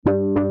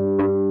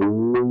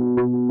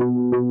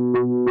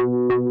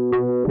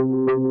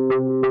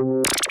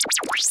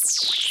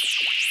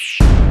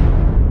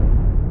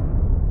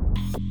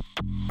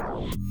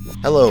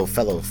Hello,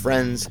 fellow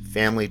friends,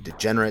 family,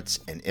 degenerates,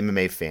 and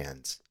MMA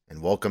fans,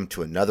 and welcome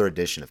to another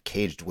edition of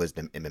Caged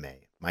Wisdom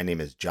MMA. My name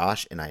is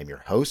Josh, and I am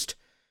your host.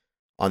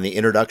 On the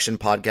introduction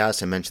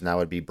podcast, I mentioned that I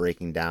would be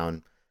breaking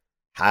down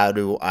how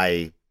do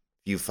I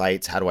view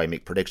fights, how do I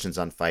make predictions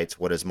on fights,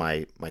 what is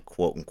my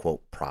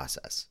quote-unquote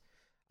process.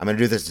 I'm going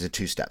to do this in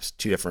two steps,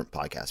 two different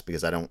podcasts,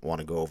 because I don't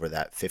want to go over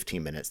that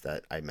 15 minutes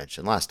that I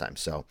mentioned last time.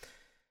 So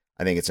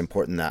I think it's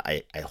important that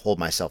I hold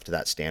myself to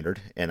that standard,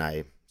 and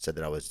I said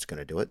that I was going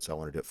to do it, so I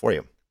want to do it for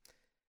you.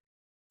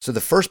 So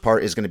the first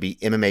part is going to be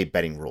MMA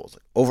betting rules.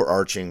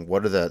 Overarching,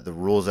 what are the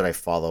rules that I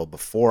follow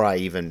before I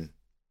even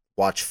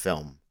watch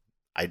film?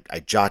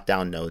 I jot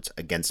down notes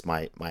against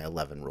my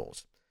 11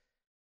 rules.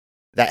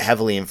 That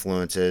heavily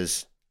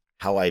influences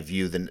how I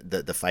view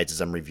the fights as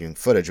I'm reviewing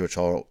footage, which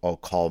I'll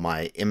call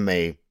my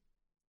MMA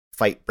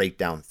fight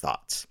breakdown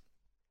thoughts.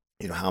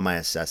 How am I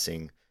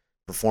assessing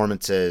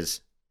performances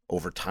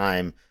over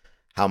time?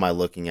 How am I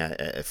looking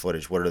at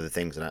footage? What are the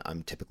things that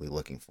I'm typically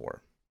looking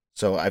for?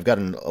 So I've got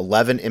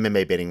 11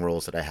 MMA betting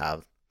rules that I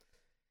have,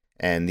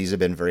 and these have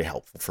been very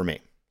helpful for me.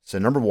 So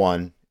number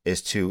one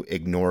is to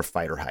ignore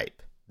fighter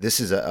hype. This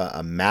is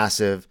a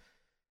massive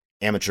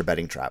amateur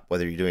betting trap,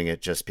 whether you're doing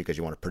it just because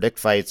you want to predict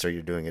fights or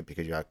you're doing it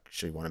because you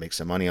actually want to make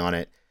some money on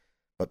it.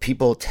 But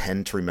people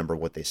tend to remember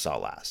what they saw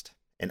last.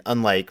 And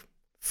unlike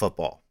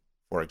football,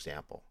 for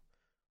example,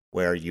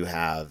 where you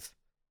have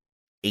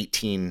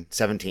 17,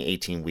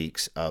 18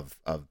 weeks of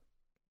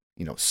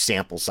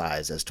sample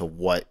size as to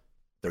what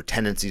their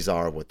tendencies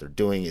are, what they're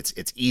doing.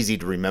 It's easy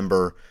to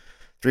remember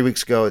 3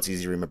 weeks ago. It's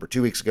easy to remember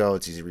 2 weeks ago.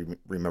 It's easy to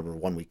remember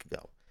 1 week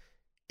ago.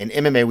 In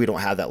MMA, we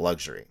don't have that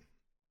luxury.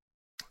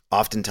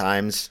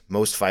 Oftentimes,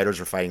 most fighters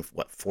are fighting,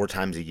 4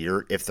 times a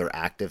year if they're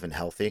active and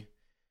healthy.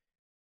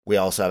 We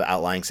also have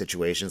outlying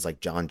situations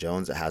like John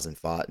Jones that hasn't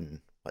fought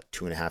in,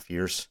 2.5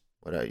 years,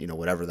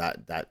 whatever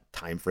that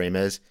time frame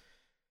is.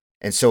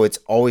 And so it's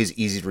always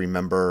easy to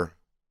remember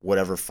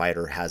whatever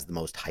fighter has the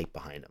most hype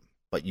behind him.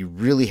 But you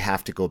really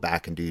have to go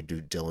back and do your due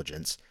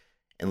diligence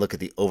and look at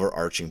the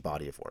overarching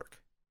body of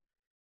work.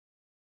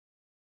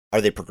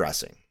 Are they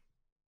progressing?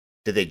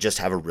 Did they just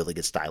have a really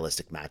good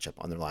stylistic matchup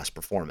on their last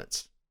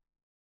performance?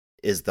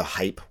 Is the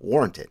hype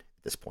warranted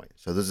at this point?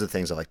 So those are the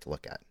things I like to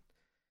look at.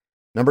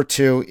 Number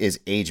 2 is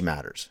age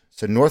matters.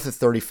 So north of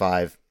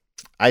 35,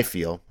 I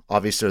feel,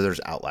 obviously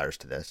there's outliers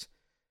to this,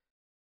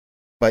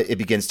 but it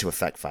begins to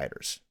affect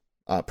fighters.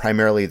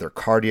 Primarily their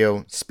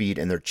cardio, speed,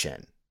 and their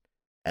chin.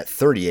 At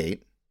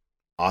 38,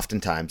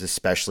 oftentimes,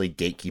 especially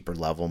gatekeeper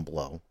level and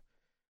below,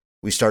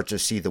 we start to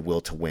see the will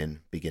to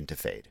win begin to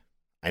fade.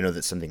 I know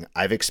that's something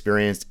I've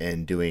experienced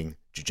in doing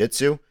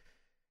jiu-jitsu.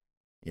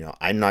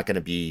 I'm not going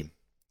to be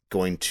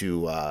going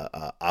to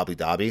Abu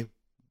Dhabi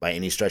by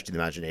any stretch of the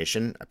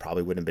imagination. I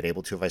probably wouldn't have been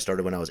able to if I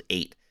started when I was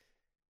 8.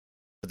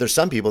 But there's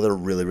some people that are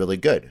really, really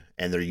good,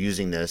 and they're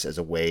using this as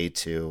a way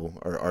to,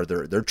 or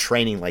they're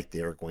training like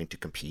they're going to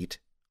compete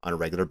on a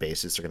regular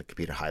basis. They're going to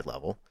compete at a high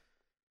level.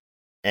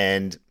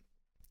 And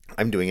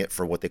I'm doing it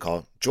for what they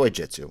call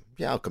joy-jitsu.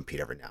 Yeah, I'll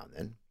compete every now and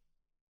then.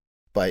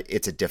 But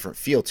it's a different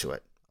feel to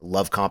it. I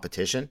love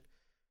competition,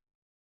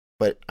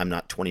 but I'm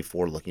not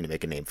 24 looking to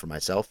make a name for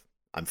myself.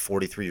 I'm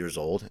 43 years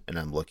old, and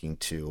I'm looking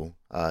to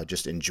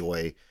just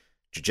enjoy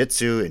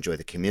jiu-jitsu, enjoy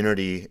the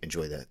community,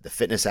 enjoy the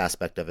fitness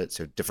aspect of it.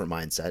 So different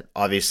mindset.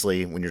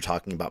 Obviously, when you're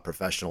talking about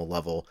professional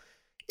level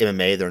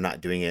MMA, they're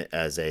not doing it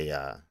as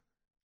a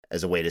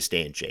way to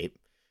stay in shape.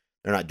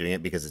 They're not doing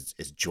it because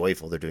it's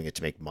joyful. They're doing it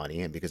to make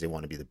money and because they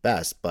want to be the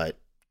best. But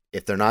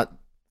if they're not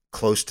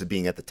close to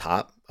being at the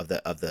top of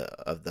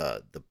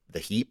the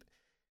heap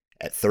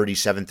at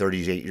 37,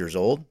 38 years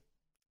old,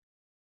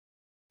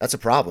 that's a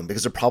problem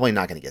because they're probably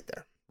not going to get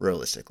there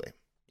realistically.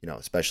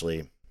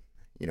 Especially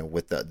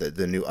with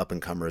the new up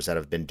and comers that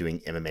have been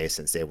doing MMA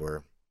since they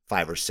were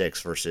 5 or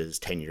 6 versus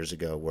 10 years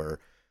ago, where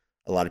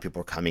a lot of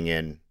people are coming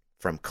in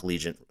from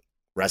collegiate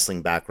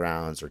wrestling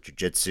backgrounds or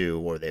jiu-jitsu,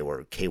 or they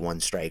were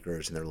K1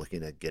 strikers and they're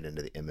looking to get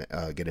into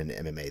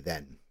MMA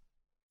then.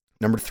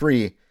 Number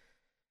 3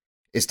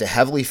 is to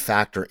heavily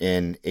factor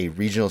in a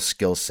regional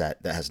skill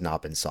set that has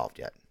not been solved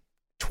yet.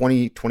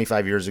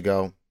 25 years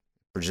ago,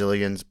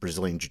 Brazilian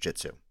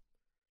jiu-jitsu.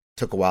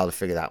 Took a while to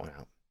figure that one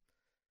out.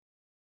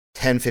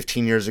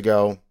 15 years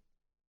ago,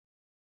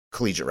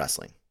 collegiate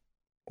wrestling,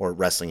 or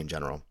wrestling in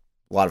general.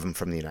 A lot of them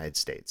from the United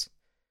States.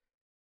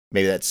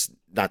 Maybe that's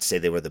not to say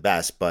they were the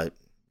best, but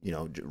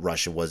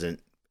Russia wasn't.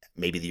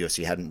 Maybe the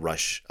UFC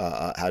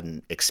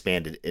hadn't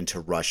expanded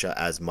into Russia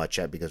as much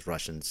yet, because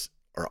Russians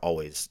are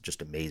always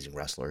just amazing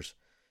wrestlers.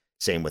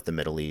 Same with the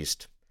Middle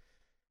East,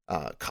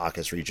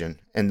 Caucasus region.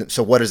 And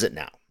so what is it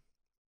now?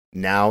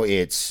 Now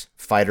it's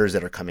fighters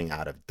that are coming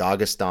out of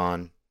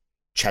Dagestan,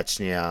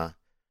 Chechnya,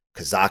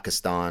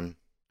 Kazakhstan.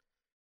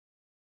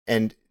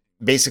 And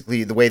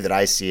basically the way that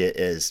I see it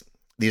is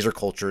these are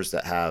cultures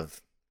that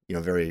have,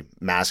 very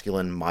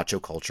masculine, macho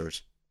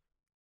cultures.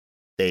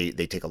 They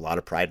take a lot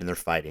of pride in their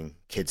fighting.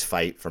 Kids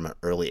fight from an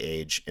early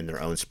age in their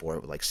own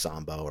sport, like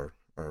sambo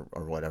or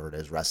whatever it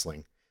is,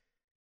 wrestling.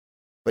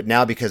 But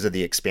now, because of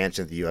the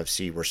expansion of the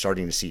UFC, we're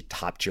starting to see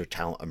top tier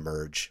talent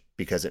emerge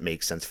because it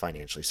makes sense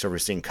financially. So we're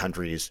seeing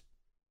countries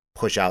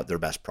push out their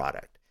best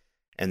product,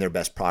 and their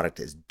best product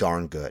is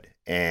darn good.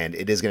 And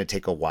it is going to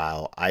take a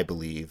while, I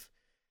believe,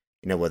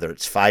 whether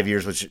it's 5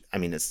 years, which I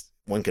mean,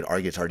 one could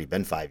argue it's already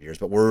been 5 years,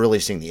 but we're really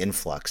seeing the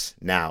influx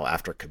now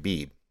after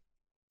Khabib.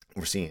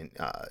 We're seeing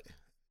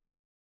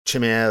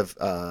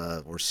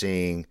Chimaev, we're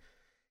seeing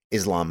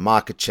Islam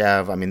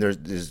Makhachev. I mean,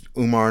 there's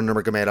Umar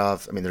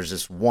Nurmagomedov. I mean, there's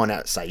just one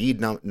at Saeed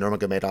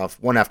Nurmagomedov,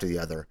 one after the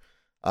other.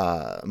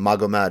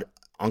 Magomed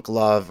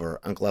Ankalaev,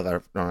 I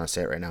don't know how to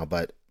say it right now,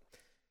 but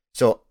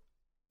so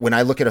when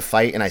I look at a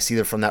fight and I see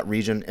they're from that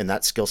region and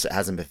that skill set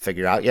hasn't been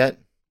figured out yet,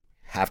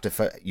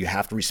 you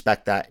have to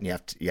respect that, and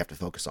you have to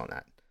focus on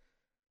that.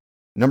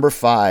 Number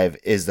 5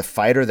 is the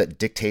fighter that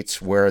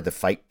dictates where the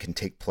fight can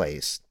take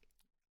place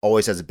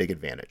always has a big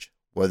advantage.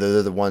 Whether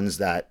they're the ones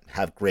that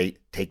have great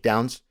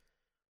takedowns,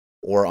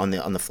 or on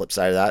the flip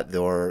side of that,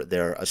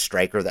 they're a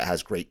striker that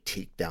has great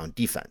takedown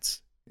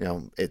defense.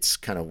 It's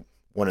kind of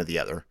one or the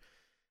other.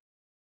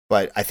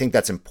 But I think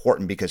that's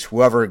important because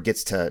whoever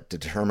gets to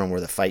determine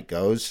where the fight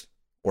goes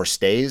or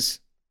stays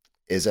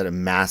is at a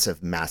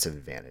massive, massive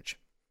advantage.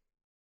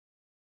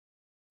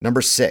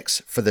 Number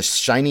 6, for the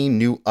shiny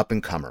new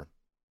up-and-comer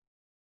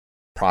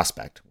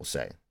prospect, we'll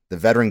say, the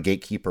veteran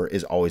gatekeeper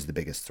is always the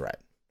biggest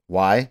threat.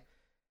 Why?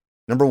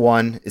 Number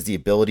 1 is the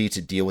ability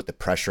to deal with the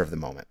pressure of the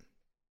moment.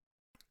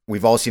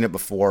 We've all seen it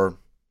before.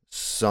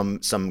 Some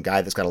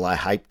guy that's got a lot of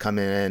hype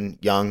coming in,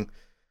 young,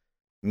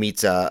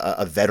 meets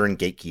a veteran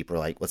gatekeeper,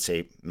 like, let's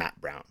say, Matt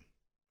Brown.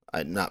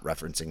 I'm not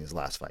referencing his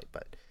last fight,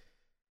 but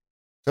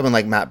someone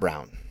like Matt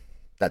Brown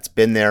that's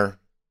been there,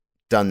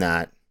 done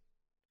that,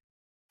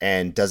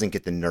 and doesn't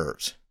get the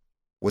nerves.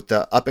 With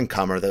the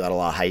up-and-comer, they got a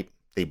lot of hype.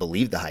 They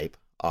believe the hype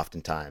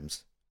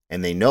oftentimes,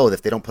 and they know that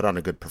if they don't put on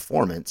a good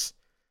performance,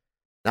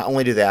 not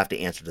only do they have to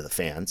answer to the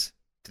fans,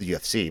 to the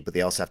UFC, but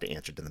they also have to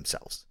answer to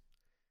themselves.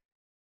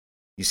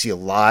 You see a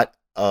lot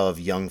of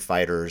young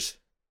fighters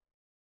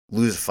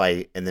lose a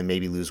fight and then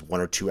maybe lose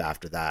 1 or 2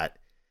 after that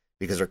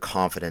because their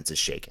confidence is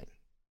shaken.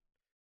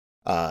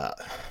 I'm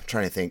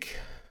trying to think.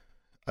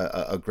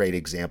 A great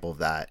example of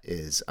that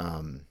is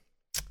Kevin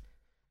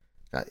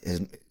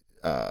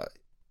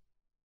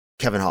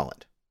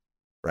Holland,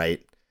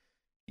 right?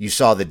 You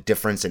saw the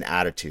difference in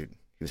attitude.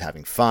 He was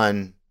having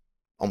fun,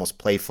 almost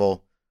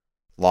playful,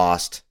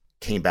 lost,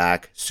 came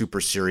back,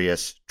 super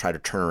serious, tried to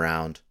turn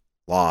around,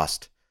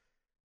 lost.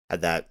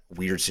 Had that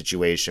weird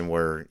situation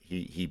where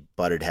he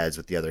butted heads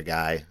with the other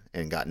guy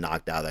and got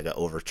knocked out, that got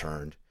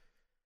overturned.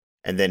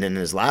 And then in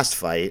his last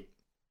fight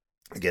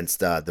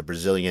against the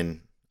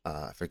Brazilian,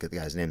 I forget the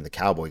guy's name, the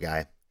cowboy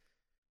guy,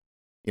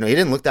 he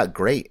didn't look that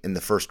great in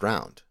the first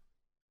round.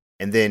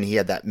 And then he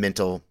had that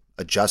mental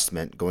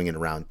adjustment going into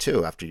round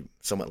 2 after he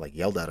somewhat like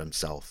yelled at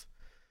himself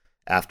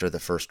after the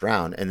first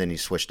round, and then he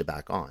switched it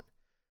back on.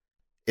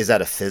 Is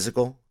that a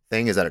physical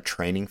thing? Is that a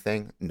training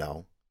thing?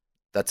 No.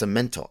 That's a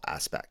mental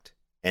aspect.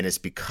 And it's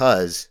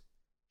because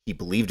he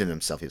believed in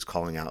himself. He was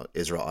calling out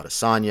Israel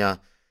Adesanya,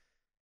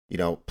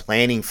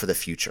 planning for the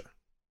future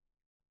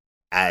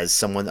as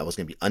someone that was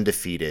going to be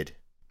undefeated.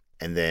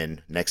 And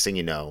then next thing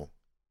you know,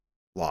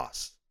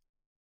 loss,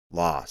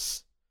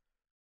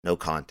 no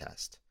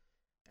contest.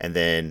 And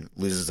then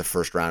loses the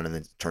first round and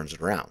then turns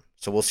it around.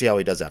 So we'll see how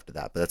he does after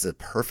that. But that's a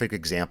perfect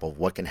example of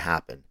what can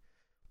happen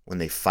when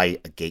they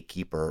fight a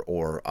gatekeeper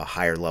or a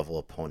higher level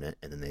opponent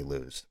and then they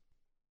lose.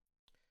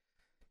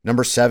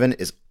 Number 7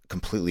 is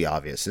completely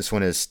obvious. This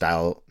one is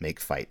style make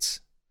fights.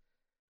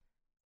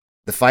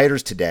 The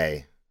fighters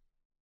today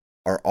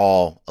are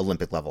all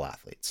Olympic level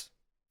athletes.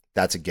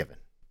 That's a given.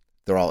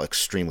 They're all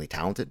extremely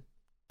talented.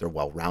 They're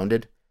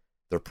well-rounded.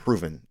 They're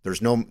proven.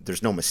 There's no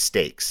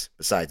mistakes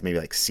besides maybe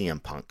like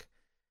CM Punk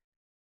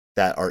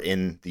that are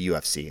in the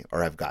UFC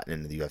or have gotten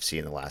into the UFC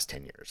in the last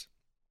 10 years.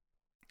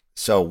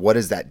 So what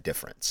is that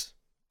difference?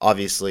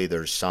 Obviously,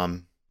 there's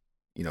some,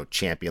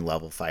 champion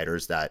level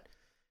fighters that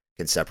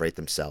can separate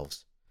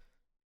themselves.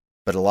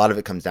 But a lot of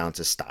it comes down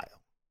to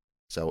style.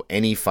 So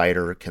any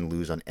fighter can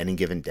lose on any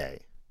given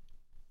day.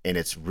 And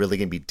it's really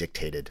going to be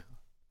dictated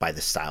by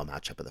the style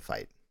matchup of the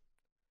fight.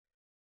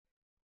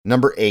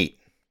 Number 8,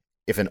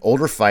 if an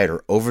older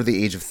fighter over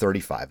the age of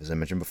 35, as I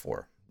mentioned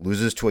before,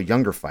 loses to a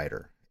younger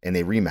fighter and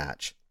they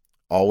rematch,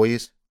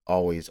 always,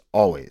 always,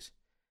 always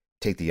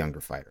take the younger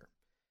fighter.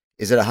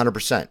 Is it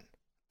 100%?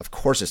 Of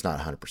course it's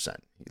not 100%.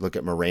 You look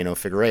at Moreno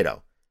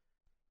Figueiredo.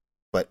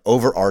 But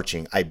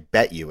overarching, I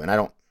bet you, and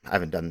I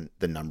haven't done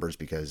the numbers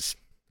because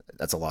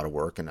that's a lot of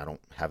work and I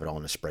don't have it all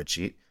in a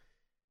spreadsheet.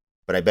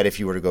 But I bet if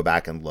you were to go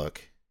back and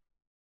look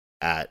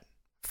at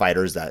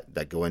fighters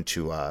that go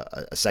into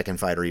a second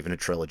fight or even a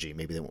trilogy,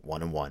 maybe they went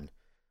 1-1,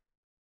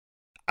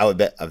 I would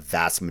bet a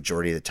vast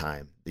majority of the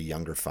time the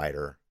younger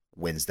fighter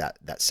wins that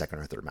second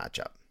or third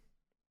matchup.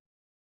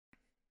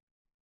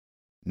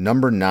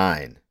 Number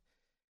 9,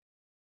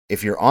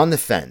 if you're on the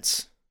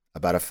fence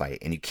about a fight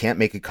and you can't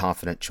make a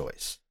confident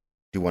choice,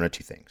 do one of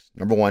two things.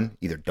 Number 1,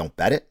 either don't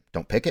bet it,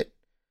 don't pick it.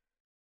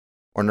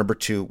 Or number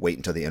 2, wait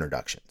until the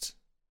introductions.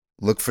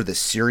 Look for the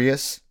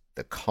serious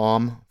the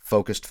calm,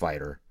 focused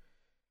fighter,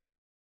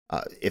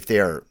 if they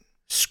are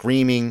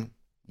screaming,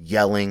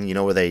 yelling,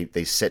 where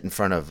they sit in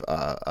front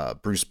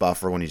of Bruce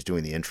Buffer when he's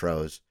doing the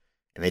intros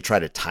and they try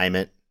to time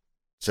it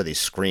so they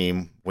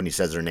scream when he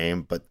says their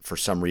name, but for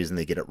some reason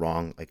they get it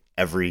wrong like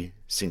every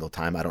single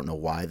time. I don't know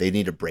why. They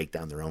need to break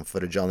down their own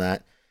footage on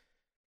that.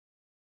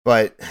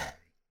 But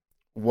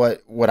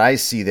what I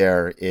see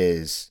there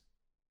is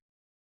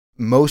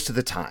most of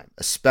the time,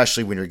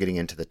 especially when you're getting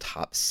into the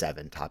top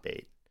 7, top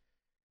 8,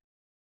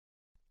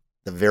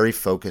 the very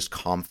focused,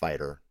 calm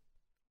fighter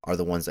are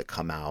the ones that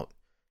come out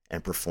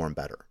and perform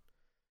better.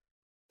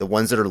 The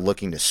ones that are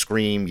looking to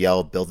scream,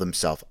 yell, build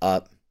themselves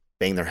up,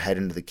 bang their head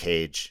into the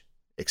cage,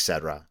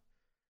 etc.,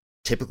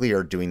 typically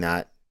are doing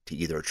that to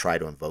either try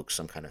to invoke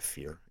some kind of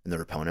fear in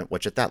their opponent,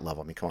 which at that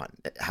level, I mean, come on,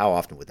 how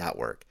often would that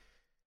work?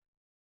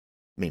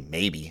 I mean,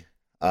 maybe.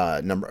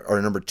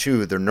 Number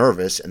 2, they're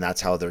nervous, and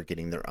that's how they're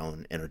getting their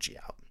own energy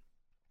out.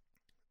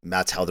 And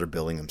that's how they're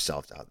building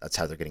themselves out. That's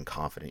how they're getting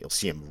confident. You'll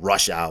see them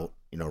rush out,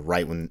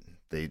 right when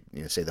they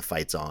say the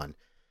fight's on,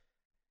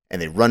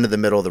 and they run to the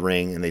middle of the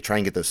ring and they try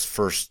and get those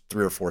first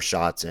 3 or 4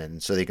 shots in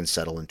so they can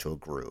settle into a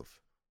groove.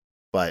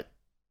 But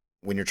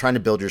when you're trying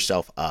to build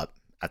yourself up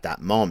at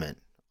that moment,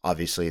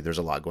 obviously there's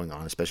a lot going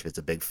on, especially if it's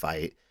a big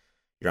fight,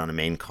 you're on a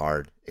main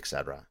card,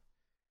 etc.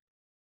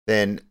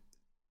 Then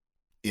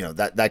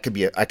that could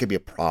be a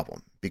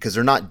problem because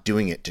they're not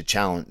doing it to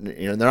challenge.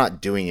 They're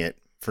not doing it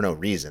for no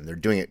reason. They're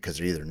doing it because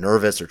they're either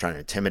nervous or trying to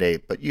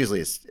intimidate. But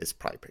usually it's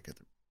probably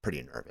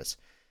pretty nervous.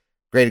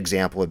 Great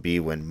example would be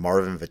when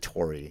Marvin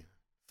Vettori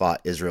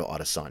fought Israel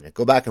Adesanya.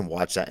 Go back and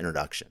watch that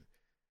introduction.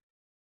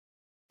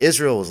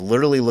 Israel was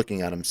literally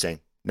looking at him saying,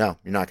 "No,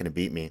 you're not going to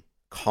beat me."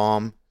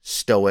 Calm,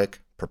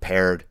 stoic,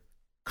 prepared,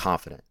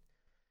 confident.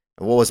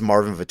 And what was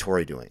Marvin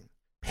Vettori doing?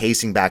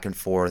 Pacing back and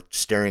forth,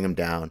 staring him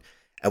down.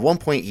 At one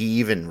point, he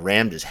even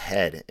rammed his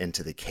head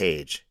into the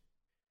cage,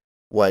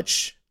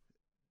 which,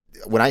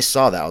 when I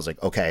saw that, I was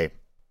like, okay,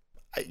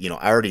 I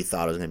already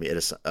thought it was going to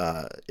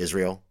be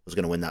Israel was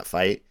going to win that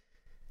fight,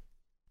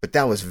 but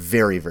that was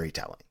very, very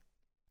telling.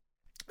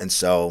 And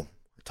so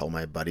I told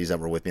my buddies that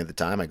were with me at the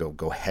time, I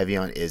go heavy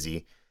on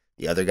Izzy.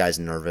 The other guy's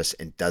nervous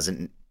and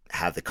doesn't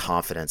have the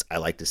confidence I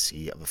like to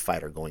see of a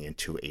fighter going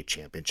into a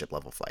championship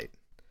level fight.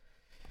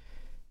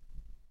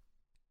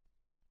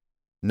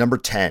 Number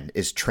 10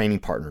 is training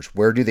partners.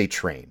 Where do they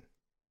train?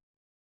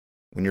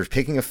 When you're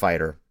picking a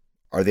fighter,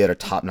 are they at a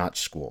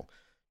top-notch school?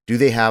 Do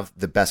they have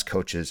the best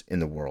coaches in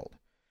the world?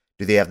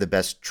 Do they have the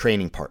best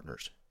training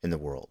partners in the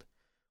world?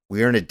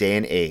 We are in a day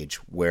and age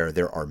where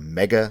there are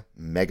mega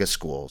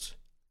schools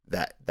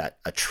that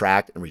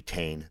attract and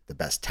retain the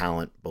best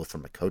talent, both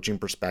from a coaching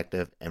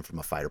perspective and from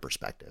a fighter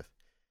perspective.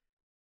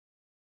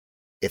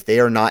 If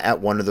they are not at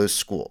one of those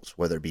schools,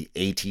 whether it be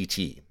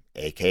ATT,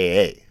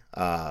 AKA,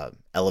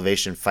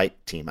 Elevation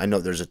Fight Team. I know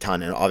there's a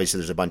ton, and obviously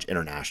there's a bunch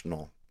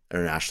internationally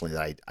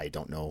that I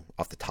don't know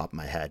off the top of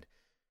my head.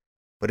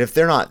 But if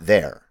they're not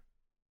there,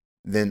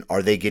 then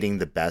are they getting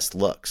the best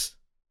looks?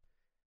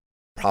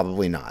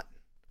 Probably not.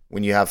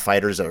 When you have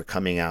fighters that are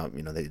coming out,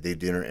 they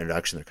do an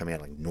introduction, they're coming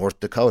out like North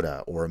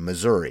Dakota or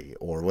Missouri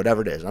or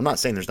whatever it is. I'm not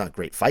saying there's not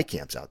great fight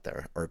camps out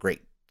there or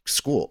great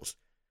schools.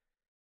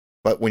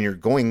 But when you're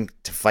going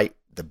to fight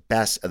the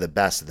best of the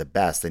best of the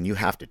best, then you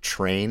have to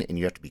train and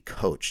you have to be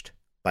coached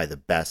by the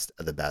best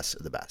of the best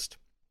of the best.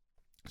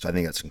 So I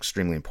think that's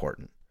extremely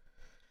important.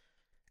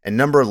 And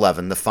number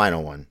 11, the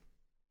final one,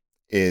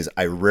 is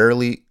I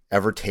rarely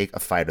ever take a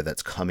fighter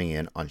that's coming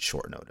in on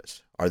short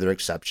notice. Are there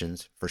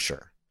exceptions? For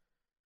sure.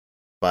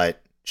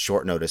 But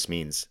short notice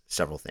means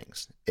several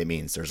things. It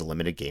means there's a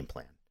limited game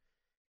plan.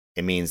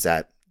 It means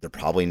that they're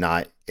probably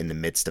not in the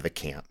midst of a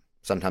camp.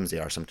 Sometimes they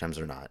are, sometimes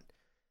they're not.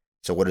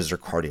 So what does their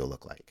cardio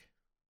look like?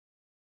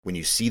 When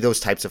you see those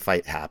types of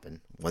fights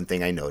happen, one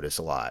thing I notice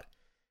a lot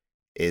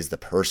is the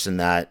person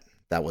that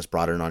was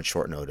brought in on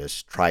short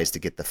notice tries to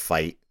get the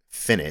fight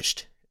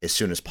finished as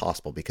soon as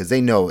possible because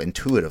they know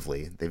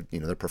intuitively,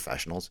 they're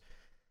professionals,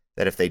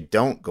 that if they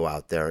don't go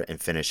out there and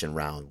finish in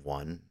round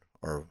 1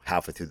 or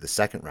halfway through the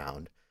second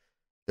round,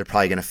 they're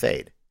probably going to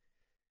fade.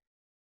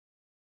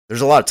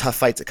 There's a lot of tough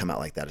fights that come out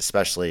like that,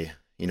 especially,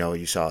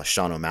 you saw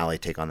Sean O'Malley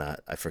take on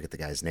that, I forget the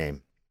guy's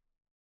name,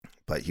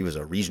 but he was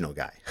a regional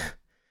guy.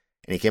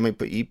 And he came in,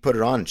 he put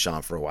it on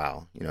Sean for a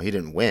while. He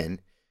didn't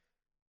win,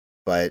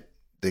 but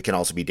they can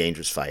also be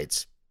dangerous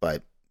fights.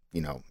 But,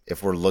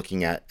 if we're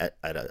looking at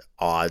an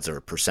odds or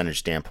a percentage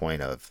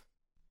standpoint of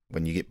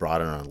when you get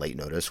brought in on late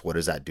notice, what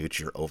does that do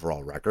to your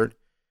overall record?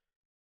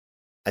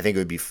 I think it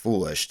would be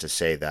foolish to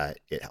say that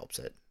it helps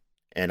it.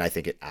 And I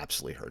think it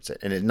absolutely hurts it.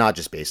 And it's not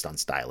just based on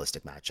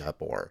stylistic matchup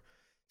or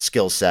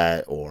skill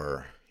set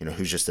or,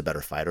 who's just a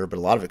better fighter, but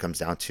a lot of it comes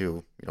down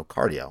to,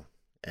 cardio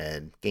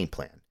and game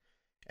plan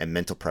and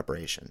mental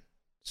preparation.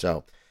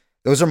 So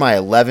those are my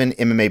 11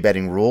 MMA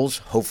betting rules.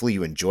 Hopefully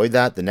you enjoyed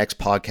that. The next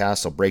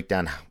podcast I'll break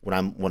down when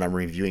I'm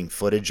reviewing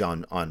footage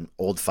on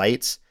old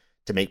fights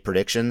to make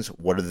predictions.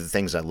 What are the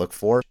things I look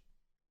for?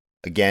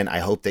 Again, I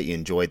hope that you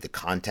enjoyed the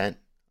content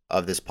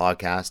of this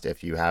podcast.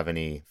 If you have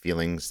any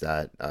feelings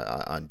that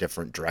on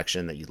different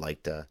direction that you'd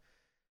like to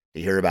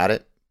hear about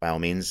it, by all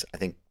means. I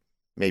think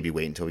maybe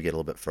wait until we get a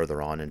little bit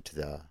further on into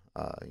the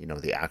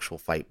the actual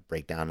fight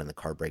breakdown and the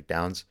card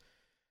breakdowns.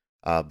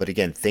 But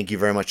again, thank you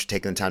very much for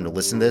taking the time to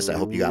listen to this. I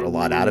hope you got a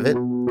lot out of it.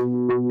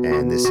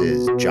 And this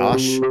is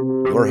Josh,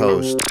 your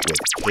host with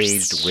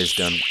Caged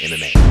Wisdom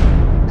MMA.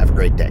 Have a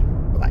great day.